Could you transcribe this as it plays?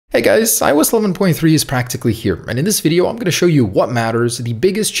Hey guys, iOS 11.3 is practically here, and in this video I'm going to show you what matters, the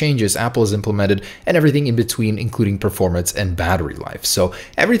biggest changes Apple has implemented, and everything in between, including performance and battery life. So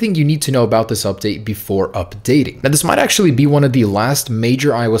everything you need to know about this update before updating. Now this might actually be one of the last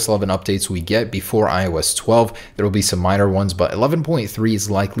major iOS 11 updates we get before iOS 12. There will be some minor ones, but 11.3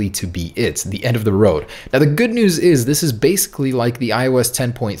 is likely to be it, the end of the road. Now the good news is this is basically like the iOS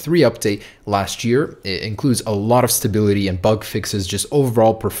 10.3 update last year. It includes a lot of stability and bug fixes, just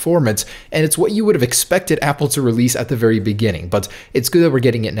overall performance, and it's what you would have expected Apple to release at the very beginning, but it's good that we're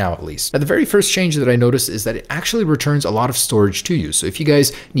getting it now at least. Now the very first change that I noticed is that it actually returns a lot of storage to you. So if you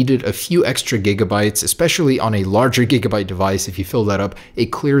guys needed a few extra gigabytes, especially on a larger gigabyte device, if you fill that up, it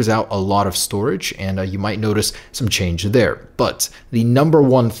clears out a lot of storage, and you might notice some change there. But the number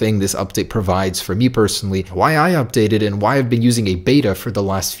one thing this update provides for me personally, why I updated and why I've been using a beta for the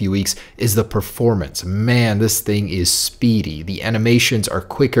last few weeks, is the performance. Man, this thing is speedy. The animations are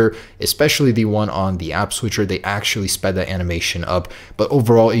quicker, especially the one on the app switcher. They actually sped that animation up, but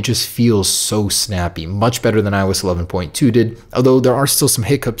overall it just feels so snappy, much better than iOS 11.2 did. Although there are still some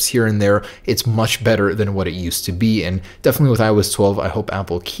hiccups here and there, it's much better than what it used to be, and definitely with iOS 12 I hope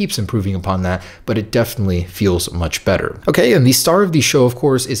Apple keeps improving upon that, but it definitely feels much better. Okay, and the star of the show of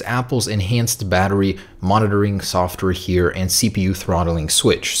course is Apple's enhanced battery monitoring software here and CPU throttling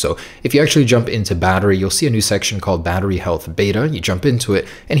switch. So if you actually jump into battery, you'll see a new section called battery health beta. You jump into it,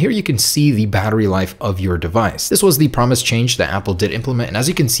 and here you can see the battery life of your device. This was the promised change that Apple did implement, and as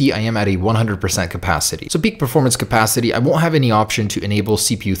you can see, I am at a 100% capacity. So peak performance capacity, I won't have any option to enable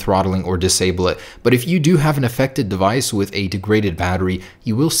CPU throttling or disable it, but if you do have an affected device with a degraded battery,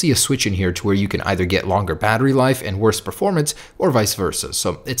 you will see a switch in here to where you can either get longer battery life and worse performance, or vice versa.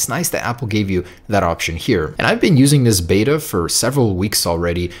 So it's nice that Apple gave you that option here. And I've been using this beta for several weeks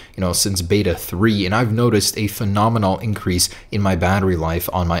already, since beta 3, and I've noticed a phenomenal increase in my battery life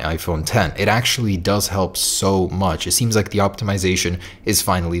on my iPhone 10. It actually does help so much. It seems like the optimization is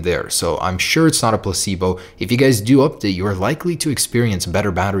finally there. So I'm sure it's not a placebo. If you guys do update, you are likely to experience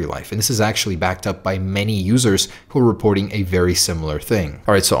better battery life. And this is actually backed up by many users who are reporting a very similar thing.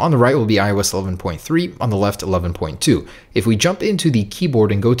 All right, so on the right will be iOS 11.3, on the left 11.2. If we jump into the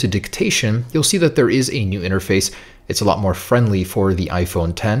keyboard and go to dictation, you'll see that there is a new interface. It's a lot more friendly for the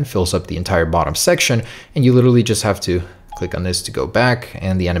iPhone 10, fills up the entire bottom section, and you literally just have to click on this to go back,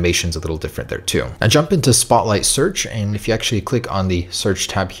 and the animation's a little different there too. Now jump into Spotlight Search, and if you actually click on the search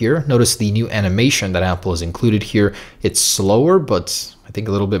tab here, notice the new animation that Apple has included here. It's slower, but I think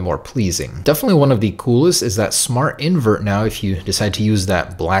a little bit more pleasing. Definitely one of the coolest is that smart invert now. If you decide to use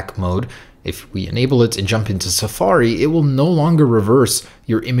that black mode, if we enable it and jump into Safari, it will no longer reverse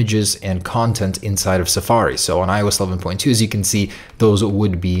your images and content inside of Safari. So on iOS 11.2, as you can see, those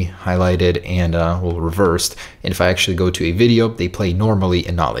would be highlighted and will reversed. And if I actually go to a video, they play normally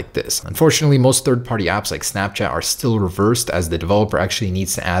and not like this. Unfortunately, most third-party apps like Snapchat are still reversed, as the developer actually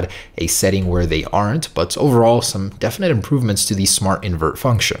needs to add a setting where they aren't. But overall, some definite improvements to the smart invert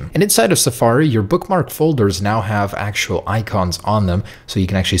function. And inside of Safari, your bookmark folders now have actual icons on them, so you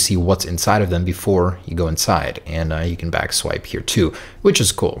can actually see what's inside of them before you go inside. And you can back swipe here too, which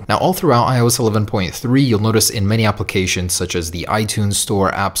is cool. Now all throughout iOS 11.3, you'll notice in many applications such as the iTunes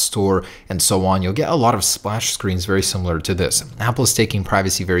Store, App Store, and so on, you'll get a lot of splash screens very similar to this. Apple is taking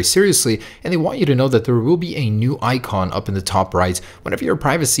privacy very seriously, and they want you to know that there will be a new icon up in the top right whenever your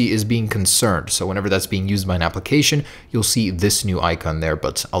privacy is being concerned. So whenever that's being used by an application, you'll see this new icon there,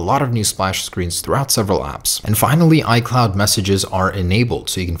 but a lot of new splash screens throughout several apps. And finally, iCloud messages are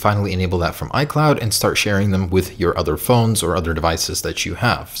enabled. So you can finally enable that from iCloud and start sharing them with your other phones or other devices that you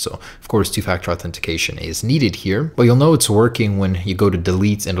have. So of course, two-factor authentication is needed here, but you'll know it's working when you go to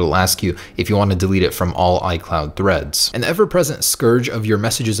delete, and it'll ask you if you want to delete it from all iCloud threads. And the ever-present scourge of your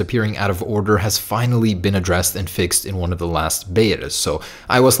messages appearing out of order has finally been addressed and fixed in one of the last betas. So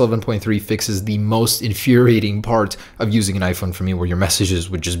iOS 11.3 fixes the most infuriating part of using an iPhone for me, where your messages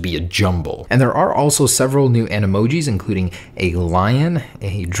would just be a jumble. And there are also several new animojis, including a lion,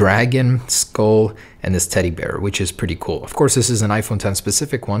 a dragon, skull, and this teddy bear, which is pretty cool. Of course, this is an iPhone 10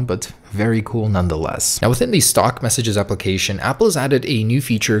 specific one, but very cool nonetheless. Now within the stock messages application, Apple has added a new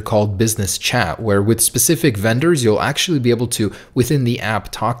feature called Business Chat, where with specific vendors, you'll actually be able to, within the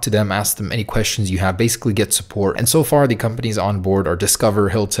app, talk to them, ask them any questions you have, basically get support. And so far, the companies on board are Discover,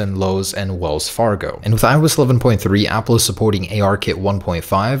 Hilton, Lowe's, and Wells Fargo. And with iOS 11.3, Apple is supporting ARKit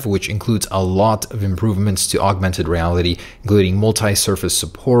 1.5, which includes a lot of improvements to augmented reality, including multi-surface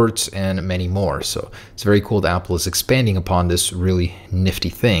support and many more. So So it's very cool that Apple is expanding upon this really nifty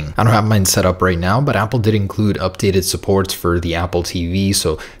thing. I don't have mine set up right now, but Apple did include updated supports for the Apple TV.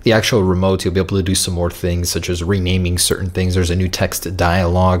 So the actual remote, you'll be able to do some more things such as renaming certain things. There's a new text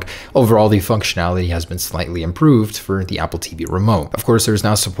dialogue. Overall, the functionality has been slightly improved for the Apple TV remote. Of course, there's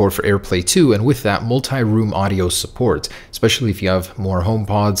now support for AirPlay 2, and with that, multi-room audio support, especially if you have more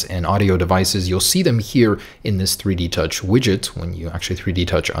HomePods and audio devices. You'll see them here in this 3D Touch widget when you actually 3D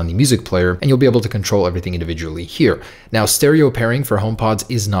Touch on the music player, and you'll be able to control everything individually here. Now, stereo pairing for HomePods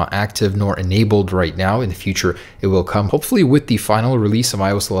is not active nor enabled right now. In the future, it will come hopefully with the final release of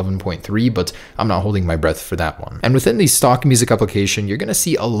iOS 11.3, but I'm not holding my breath for that one. And within the stock music application, you're going to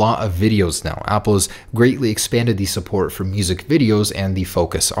see a lot of videos now. Apple has greatly expanded the support for music videos and the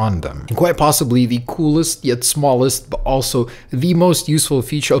focus on them. And quite possibly the coolest yet smallest, but also the most useful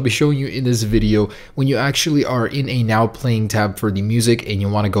feature I'll be showing you in this video. When you actually are in a now playing tab for the music and you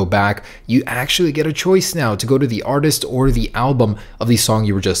want to go back, you actually get a choice now to go to the artist or the album of the song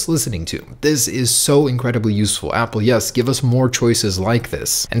you were just listening to. This is so incredibly useful. Apple, yes, give us more choices like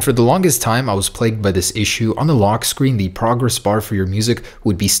this. And for the longest time, I was plagued by this issue. On the lock screen, the progress bar for your music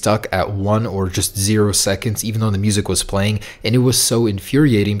would be stuck at 1 or just 0 seconds, even though the music was playing. And it was so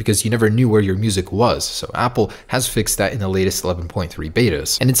infuriating because you never knew where your music was. So Apple has fixed that in the latest 11.3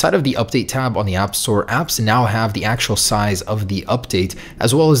 betas. And inside of the update tab on the App Store, apps now have the actual size of the update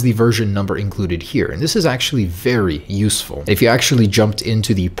as well as the version number included here. And this is actually very useful. If you actually jumped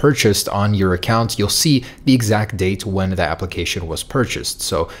into the purchased on your account, you'll see the exact date when the application was purchased.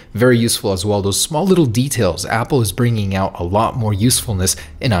 So very useful as well. Those small little details, Apple is bringing out a lot more usefulness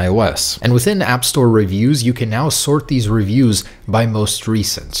in iOS. And within App Store reviews, you can now sort these reviews by most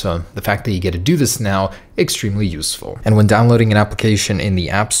recent. So the fact that you get to do this now, extremely useful. And when downloading an application in the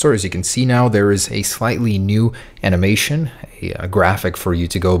App Store, as you can see now, there is a slightly new animation, a graphic for you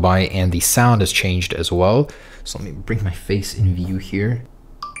to go by, and the sound has changed as well. So let me bring my face in view here.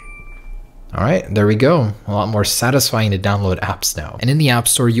 All right, there we go. A lot more satisfying to download apps now. And in the App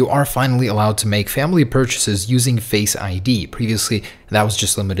Store, you are finally allowed to make family purchases using Face ID. Previously, that was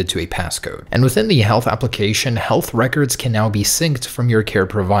just limited to a passcode. And within the health application, health records can now be synced from your care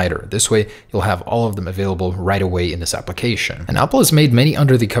provider. This way, you'll have all of them available right away in this application. And Apple has made many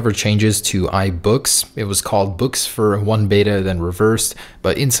under-the-cover changes to iBooks. It was called Books for one beta, then reversed.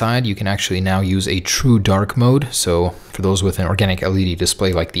 But inside, you can actually now use a true dark mode. So for those with an organic LED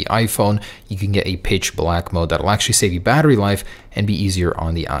display like the iPhone, you can get a pitch black mode that'll actually save you battery life and be easier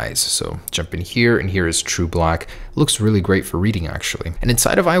on the eyes. So jump in here, and here is true black. Looks really great for reading actually. And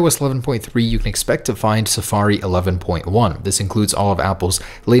inside of iOS 11.3, you can expect to find Safari 11.1. This includes all of Apple's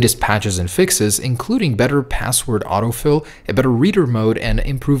latest patches and fixes, including better password autofill, a better reader mode, and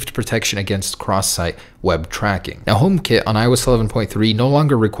improved protection against cross-site web tracking. Now, HomeKit on iOS 11.3 no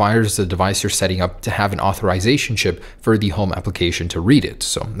longer requires the device you're setting up to have an authorization chip for the home application to read it.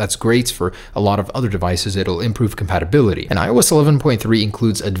 So that's great for a lot of other devices. It'll improve compatibility. And iOS 11.3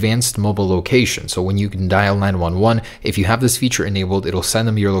 includes advanced mobile location. So when you can dial 911, if you have this feature enabled, it'll send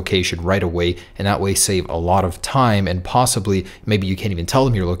them your location right away, and that way save a lot of time, and possibly maybe you can't even tell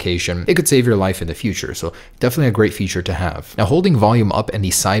them your location. It could save your life in the future. So definitely a great feature to have. Now, holding volume up and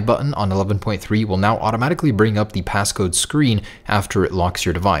the side button on 11.3 will now automatically bring up the passcode screen after it locks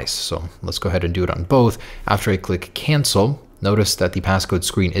your device. So let's go ahead and do it on both. After I click cancel, notice that the passcode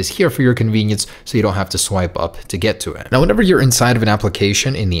screen is here for your convenience, so you don't have to swipe up to get to it. Now, whenever you're inside of an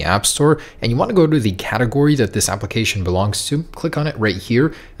application in the App Store and you want to go to the category that this application belongs to, click on it right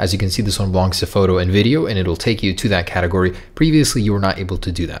here. As you can see, this one belongs to photo and video, and it'll take you to that category. Previously, you were not able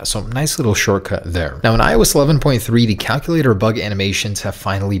to do that. So nice little shortcut there. Now, in iOS 11.3, the calculator bug animations have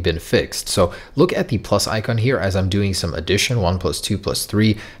finally been fixed. So look at the plus icon here as I'm doing some addition, 1 + 2 +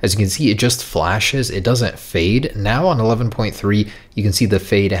 3. As you can see, it just flashes. It doesn't fade. Now on 11.3, you can see the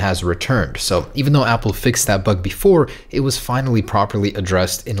fade has returned. So even though Apple fixed that bug before, it was finally properly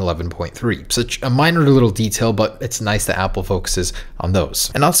addressed in 11.3. Such a minor little detail, but it's nice that Apple focuses on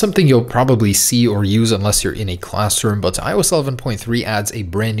those. And not something you'll probably see or use unless you're in a classroom, but iOS 11.3 adds a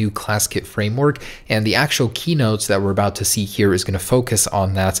brand new Classkit Framework, and the actual keynotes that we're about to see here is going to focus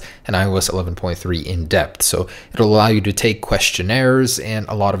on that in iOS 11.3 in depth. So it'll allow you to take questionnaires and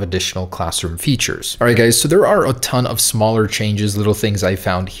a lot of additional classroom features. All right, guys, so there are a ton of smaller smaller changes, little things I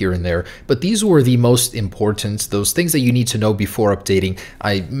found here and there, but these were the most important, those things that you need to know before updating.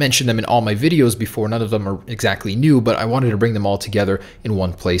 I mentioned them in all my videos before. None of them are exactly new, but I wanted to bring them all together in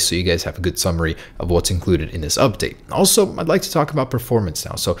one place so you guys have a good summary of what's included in this update. Also, I'd like to talk about performance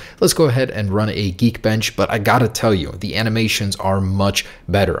now. So let's go ahead and run a Geekbench, but I gotta tell you, the animations are much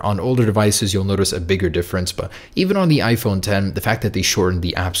better. On older devices, you'll notice a bigger difference, but even on the iPhone 10, the fact that they shortened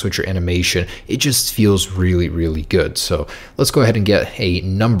the app switcher animation, it just feels really, really good. So let's go ahead and get a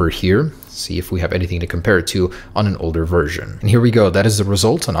number here. See if we have anything to compare it to on an older version. And here we go. That is the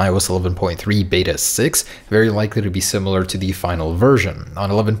result on iOS 11.3 beta 6. Very likely to be similar to the final version. On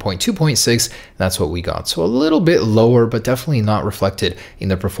 11.2.6, that's what we got. So a little bit lower, but definitely not reflected in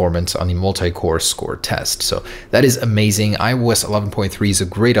the performance on the multi-core score test. So that is amazing. iOS 11.3 is a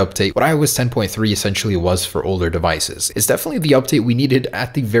great update. What iOS 10.3 essentially was for older devices. It's definitely the update we needed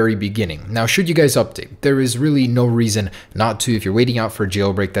at the very beginning. Now, should you guys update? There is really no reason not to. If you're waiting out for a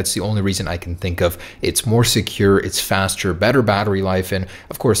jailbreak, that's the only reason I can think of. It's more secure, it's faster, better battery life, and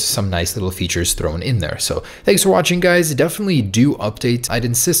of course some nice little features thrown in there. So thanks for watching, guys. Definitely do update. I'd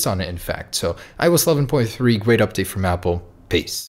insist on it, in fact. So iOS 11.3, great update from Apple. Peace.